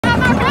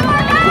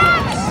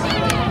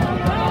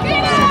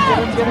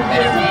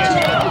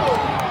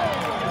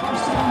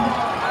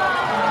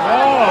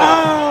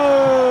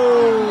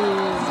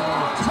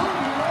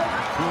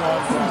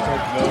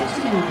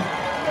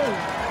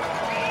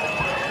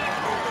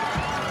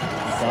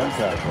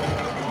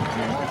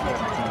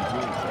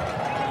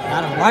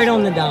Got him right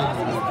on the dime.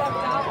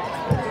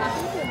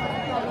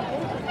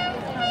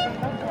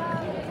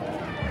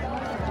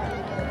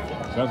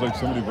 Sounds like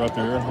somebody brought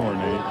their air horn,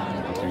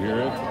 Nate. Did you hear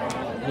it?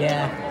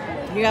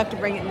 Yeah. You have to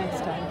bring it next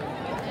time.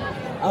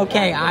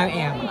 Okay, I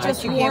am.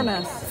 Just warn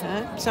us.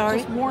 Huh? Sorry?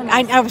 Just warn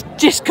us. I was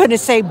just going to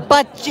say,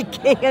 but you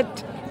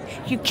can't.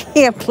 You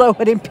can't blow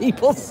it in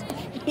people's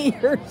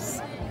ears.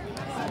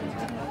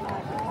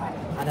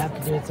 I'd have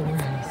to do it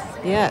somewhere else.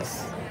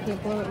 Yes. You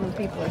can't blow it when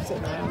people are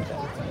sitting around.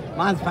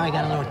 Mine's probably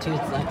got a little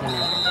tooth left in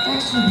it.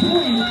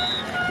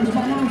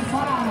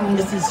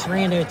 This is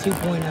Sarando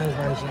 2.0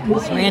 version.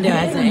 Sarando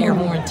has an air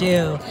horn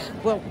too.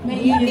 Well,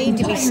 you need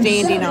to be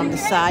standing on the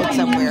side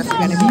somewhere if you're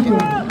going to be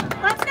doing it.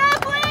 Let's go,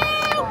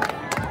 Blue!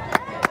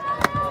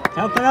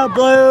 Help it out,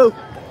 Blue!